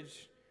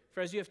courage,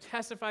 for as you have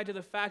testified to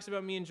the facts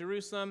about me in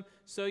Jerusalem,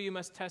 so you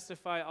must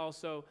testify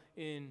also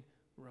in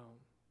Rome.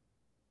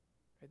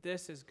 Right?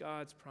 This is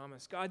God's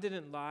promise. God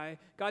didn't lie.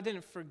 God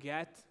didn't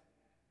forget.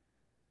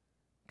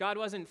 God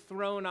wasn't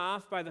thrown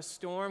off by the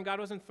storm. God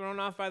wasn't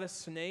thrown off by the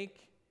snake.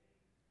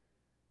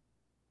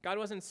 God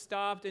wasn't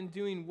stopped in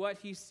doing what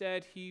he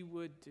said he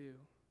would do.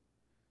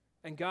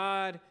 And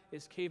God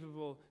is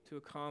capable to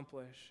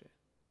accomplish it.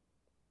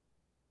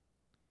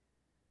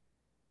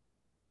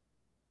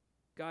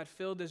 God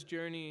filled this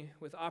journey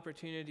with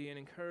opportunity and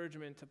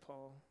encouragement to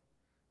Paul,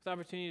 with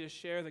opportunity to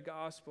share the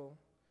gospel.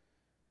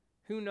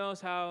 Who knows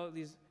how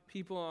these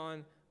people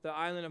on the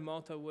island of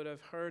Malta would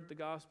have heard the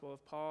gospel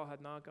if Paul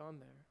had not gone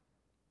there.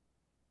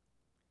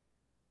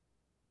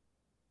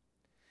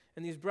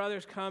 And these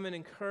brothers come and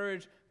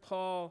encourage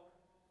Paul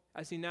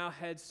as he now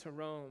heads to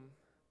Rome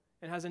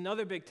and has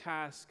another big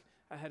task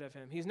ahead of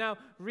him. He's now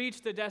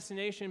reached the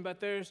destination,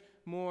 but there's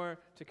more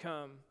to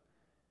come.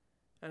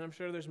 And I'm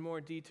sure there's more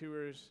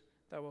detours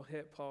that will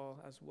hit Paul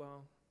as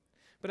well.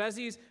 But as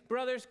these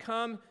brothers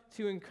come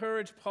to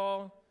encourage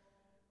Paul,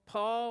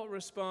 Paul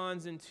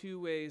responds in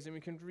two ways, and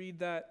we can read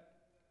that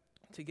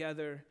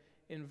together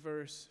in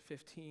verse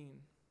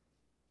 15.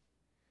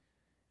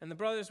 And the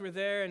brothers were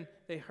there, and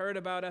they heard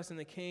about us, and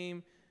they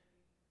came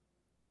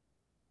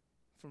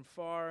from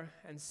far.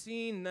 And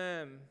seeing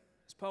them,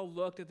 as Paul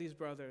looked at these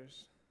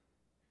brothers,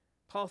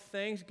 Paul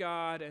thanked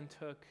God and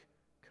took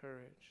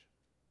courage.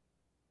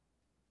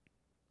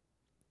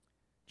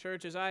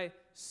 Church, as I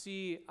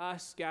see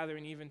us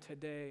gathering even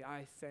today,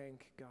 I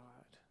thank God.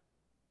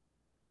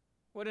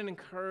 What an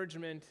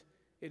encouragement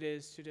it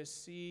is to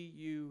just see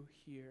you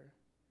here,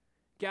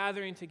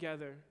 gathering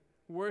together,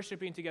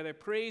 worshiping together,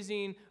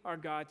 praising our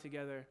God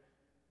together.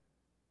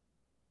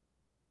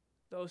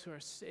 Those who are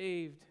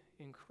saved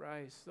in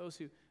Christ, those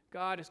who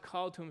God has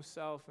called to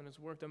himself and has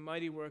worked a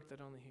mighty work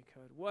that only he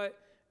could. What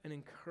an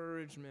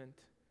encouragement.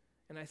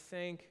 And I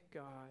thank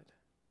God.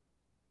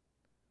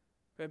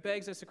 But it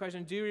begs us the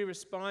question, do we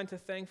respond to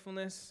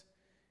thankfulness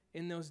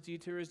in those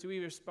detours? Do we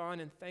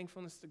respond in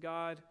thankfulness to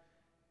God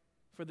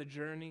for the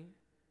journey?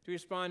 Do we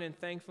respond in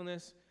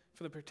thankfulness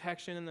for the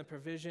protection and the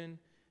provision,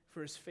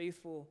 for his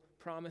faithful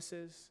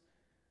promises?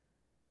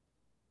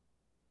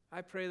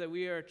 I pray that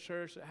we are a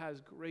church that has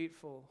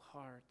grateful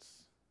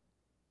hearts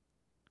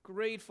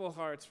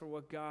for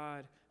what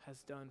God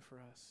has done for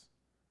us.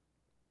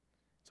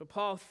 So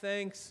Paul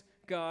thanks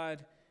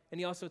God, and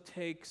he also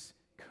takes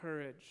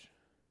courage.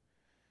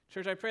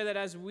 Church, I pray that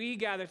as we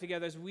gather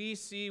together, as we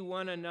see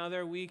one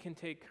another, we can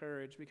take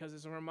courage, because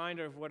it's a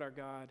reminder of what our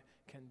God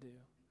can do.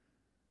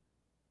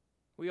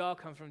 We all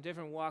come from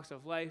different walks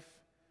of life.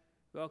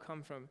 We all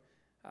come from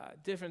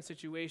different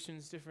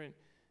situations, different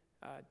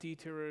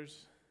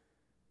detours.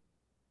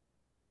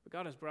 But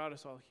God has brought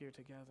us all here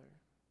together.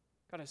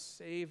 God has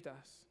saved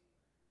us.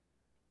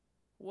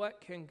 What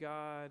can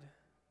God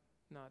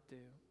not do?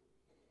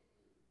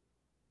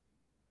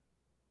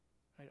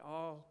 Right?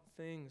 All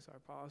things are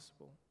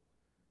possible.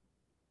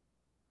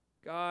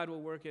 God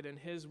will work it in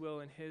his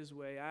will and his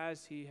way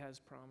as he has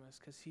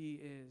promised, because he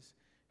is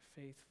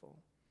faithful.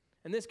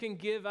 And this can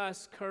give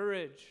us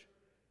courage,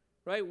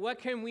 right? What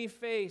can we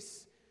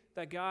face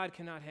that God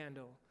cannot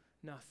handle?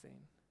 Nothing.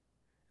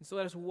 And so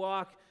let us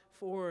walk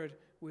forward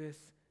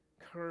with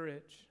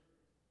courage.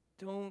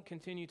 Don't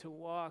continue to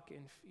walk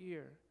in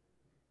fear.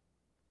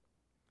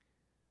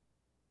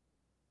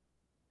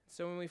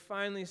 So when we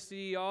finally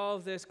see all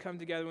of this come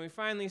together, when we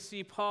finally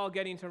see Paul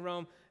getting to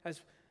Rome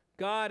as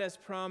God has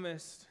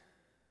promised,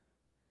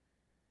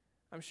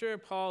 I'm sure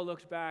Paul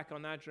looked back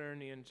on that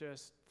journey and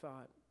just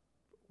thought,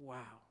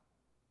 wow,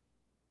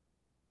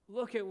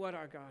 look at what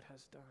our God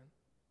has done.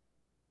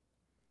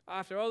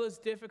 After all those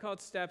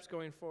difficult steps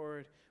going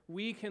forward,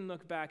 we can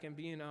look back and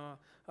be in awe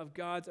of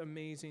God's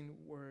amazing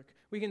work.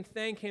 We can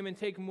thank him and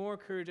take more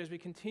courage as we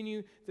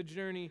continue the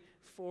journey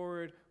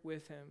forward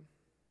with him.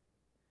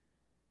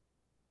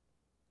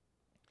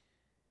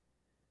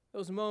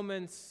 Those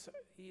moments,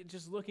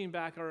 just looking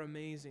back, are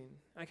amazing.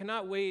 I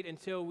cannot wait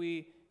until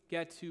we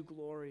get to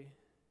glory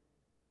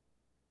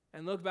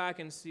and look back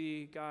and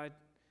see, God,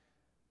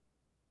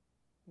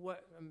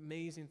 what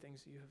amazing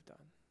things you have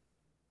done.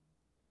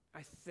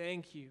 I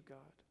thank you, God.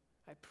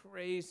 I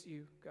praise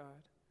you, God.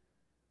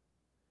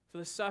 For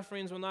the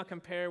sufferings will not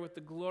compare with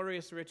the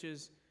glorious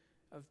riches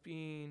of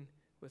being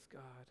with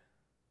God.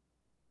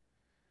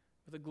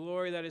 With the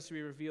glory that is to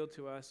be revealed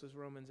to us, as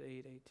Romans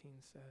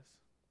 8:18 says.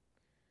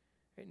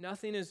 Right?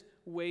 Nothing is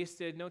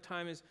wasted. No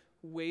time is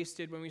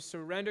wasted when we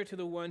surrender to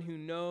the one who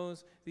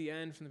knows the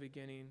end from the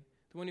beginning,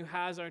 the one who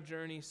has our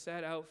journey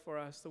set out for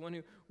us, the one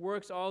who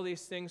works all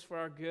these things for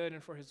our good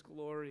and for his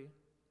glory.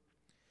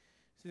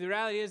 So the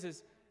reality is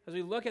as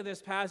we look at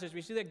this passage,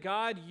 we see that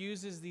God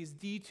uses these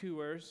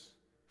detours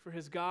for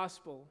his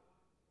gospel,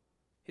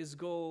 his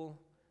goal,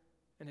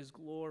 and his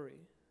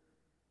glory.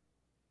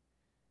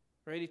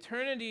 Right?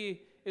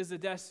 Eternity is the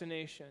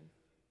destination.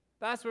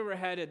 That's where we're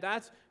headed.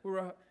 That's where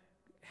we're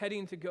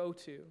heading to go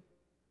to.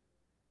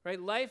 Right?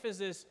 Life is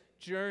this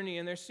journey,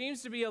 and there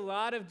seems to be a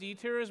lot of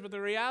detours, but the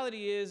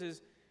reality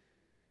is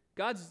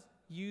God's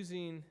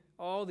using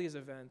all these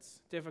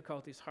events,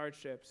 difficulties,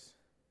 hardships,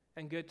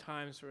 and good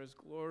times for his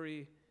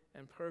glory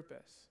and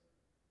purpose.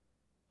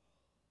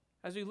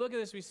 As we look at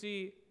this, we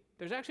see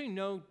there's actually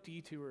no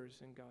detours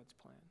in God's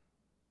plan.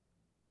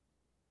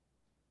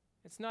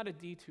 It's not a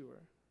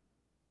detour.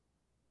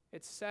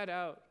 It's set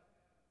out.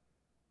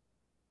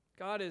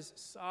 God is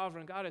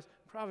sovereign. God is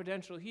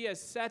providential. He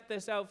has set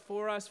this out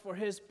for us for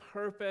his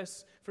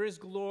purpose, for his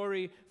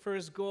glory, for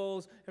his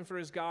goals, and for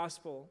his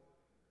gospel.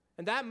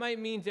 And that might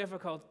mean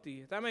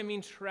difficulty. That might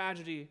mean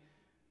tragedy.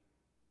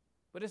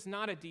 But it's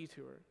not a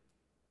detour.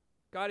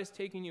 God is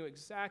taking you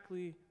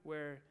exactly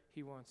where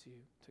he wants you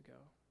to go.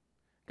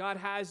 God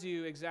has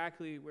you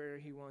exactly where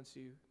he wants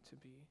you to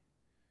be.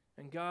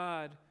 And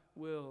God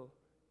will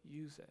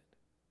use it.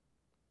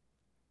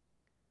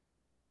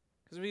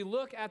 Because if we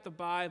look at the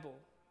Bible,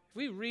 if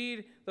we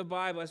read the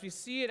Bible as we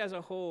see it as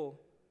a whole,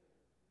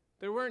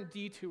 there weren't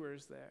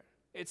detours there.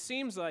 It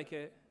seems like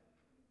it,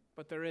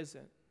 but there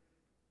isn't.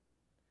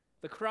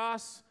 The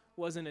cross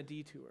wasn't a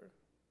detour.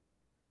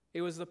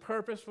 It was the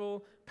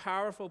purposeful,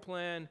 powerful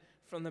plan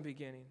from the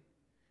beginning.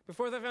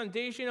 Before the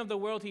foundation of the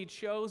world, he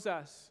chose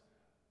us.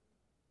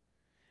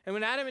 And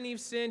when Adam and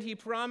Eve sinned, he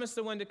promised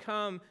the one to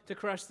come to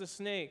crush the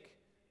snake.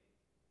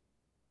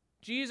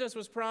 Jesus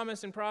was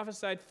promised and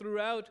prophesied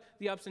throughout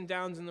the ups and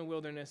downs in the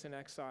wilderness and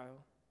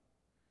exile.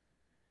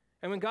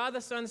 And when God the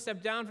Son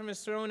stepped down from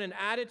his throne and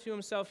added to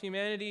himself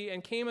humanity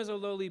and came as a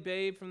lowly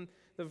babe from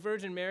the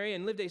Virgin Mary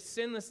and lived a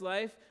sinless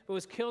life, but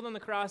was killed on the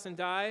cross and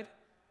died,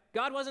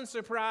 God wasn't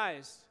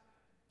surprised.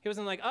 He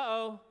wasn't like,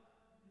 uh-oh,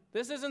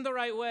 this isn't the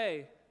right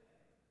way.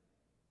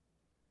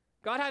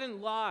 God hadn't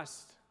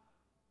lost.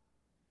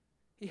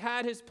 He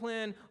had his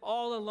plan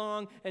all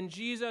along, and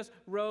Jesus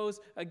rose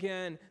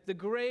again. The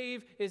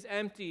grave is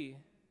empty.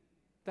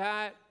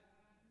 That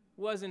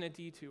wasn't a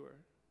detour.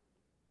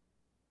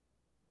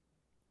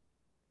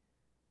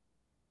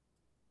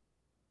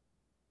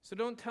 So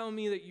don't tell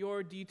me that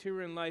your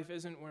detour in life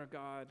isn't where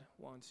God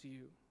wants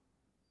you.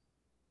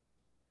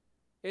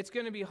 It's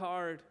going to be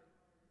hard.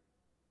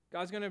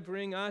 God's going to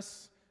bring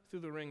us through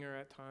the ringer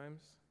at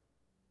times.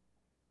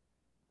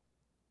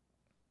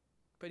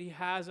 But he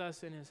has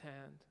us in his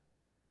hand.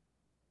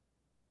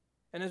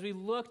 And as we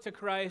look to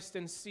Christ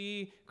and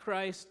see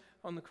Christ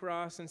on the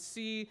cross and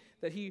see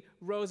that he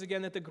rose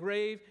again, that the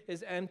grave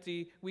is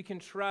empty, we can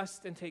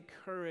trust and take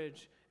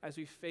courage as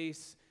we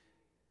face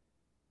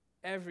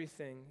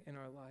everything in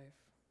our life.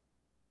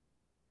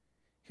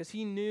 Because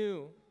he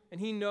knew and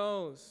he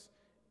knows,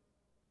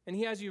 and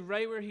he has you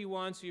right where he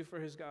wants you for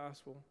his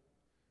gospel,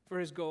 for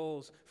his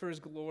goals, for his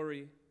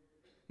glory.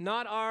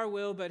 Not our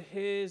will, but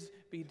his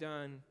be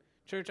done.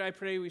 Church, I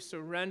pray we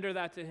surrender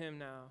that to him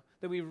now,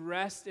 that we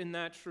rest in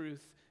that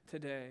truth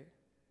today.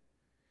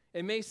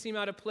 It may seem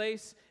out of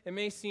place. It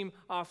may seem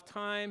off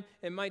time.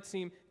 It might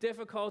seem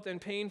difficult and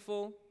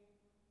painful.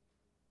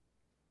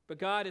 But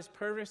God is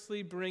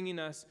purposely bringing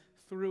us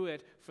through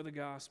it for the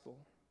gospel,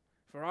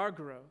 for our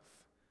growth,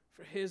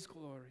 for his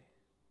glory.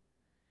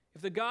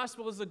 If the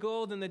gospel is the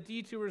goal, then the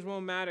detours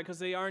won't matter because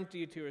they aren't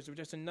detours. They're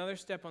just another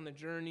step on the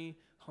journey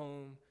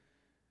home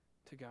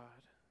to God.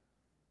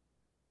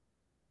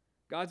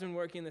 God's been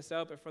working this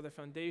out, but for the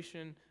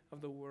foundation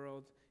of the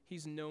world,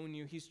 he's known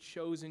you. He's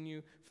chosen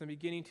you from the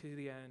beginning to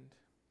the end.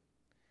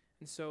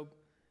 And so,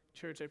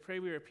 church, I pray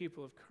we are a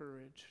people of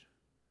courage.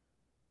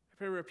 I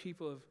pray we're a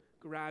people of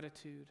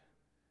gratitude.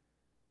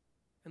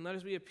 And let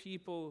us be a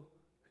people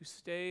who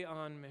stay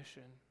on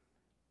mission.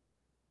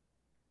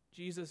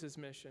 Jesus'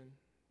 mission,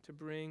 to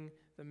bring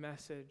the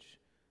message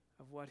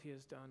of what he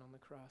has done on the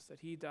cross, that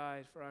he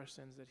died for our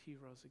sins, that he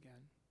rose again.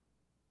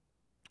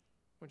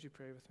 Would you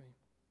pray with me?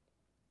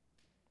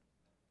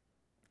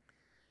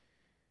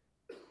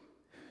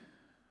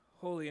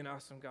 Holy and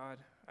awesome God,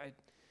 I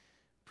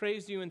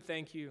praise you and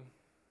thank you,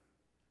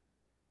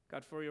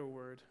 God, for your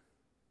word.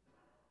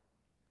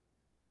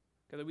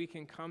 God, that we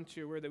can come to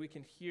your word, that we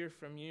can hear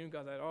from you.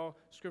 God, that all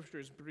scripture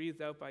is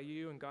breathed out by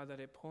you, and God, that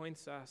it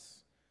points us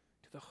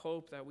to the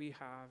hope that we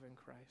have in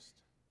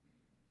Christ.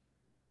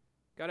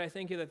 God, I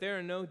thank you that there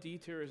are no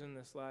detours in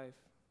this life.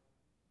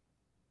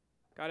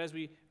 God, as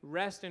we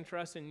rest and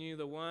trust in you,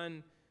 the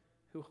one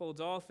who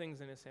holds all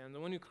things in his hand, the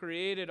one who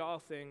created all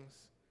things,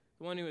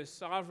 the one who is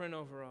sovereign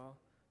over all,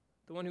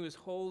 the one who is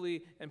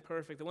holy and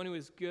perfect, the one who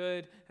is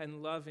good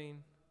and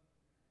loving,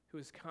 who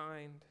is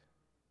kind.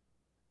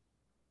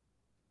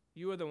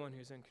 You are the one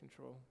who's in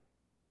control.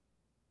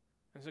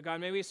 And so, God,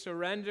 may we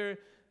surrender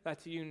that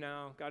to you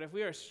now. God, if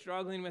we are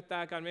struggling with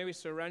that, God, may we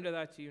surrender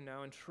that to you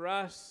now and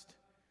trust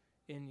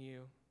in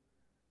you.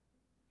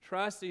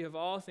 Trust that you have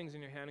all things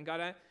in your hand. And God,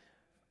 I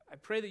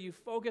pray that you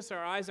focus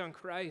our eyes on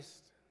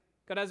Christ.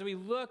 God, as we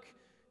look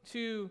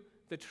to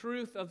the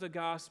truth of the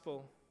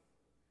gospel,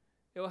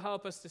 it will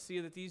help us to see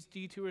that these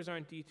detours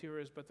aren't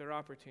detours, but they're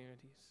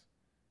opportunities.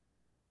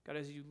 God,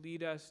 as you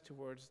lead us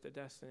towards the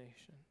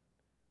destination,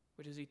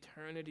 which is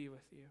eternity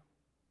with you.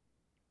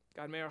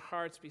 God, may our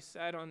hearts be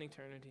set on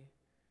eternity.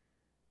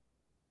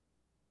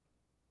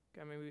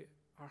 God, may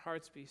our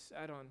hearts be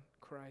set on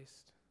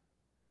Christ.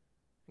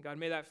 And God,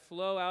 may that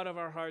flow out of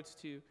our hearts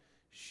to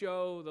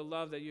show the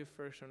love that you've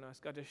first shown us.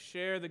 God, to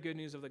share the good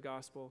news of the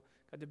gospel.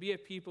 God, to be a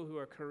people who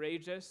are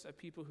courageous, a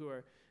people who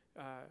are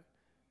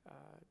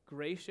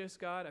gracious,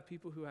 God, a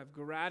people who have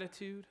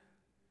gratitude.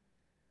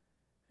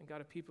 And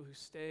God, a people who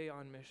stay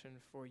on mission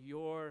for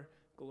your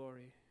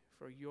glory,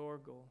 for your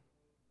goal.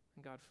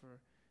 And God, for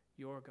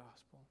your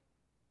gospel.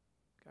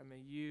 God, may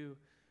you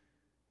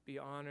be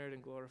honored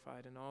and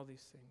glorified in all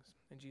these things.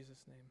 In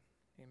Jesus' name,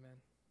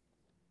 amen.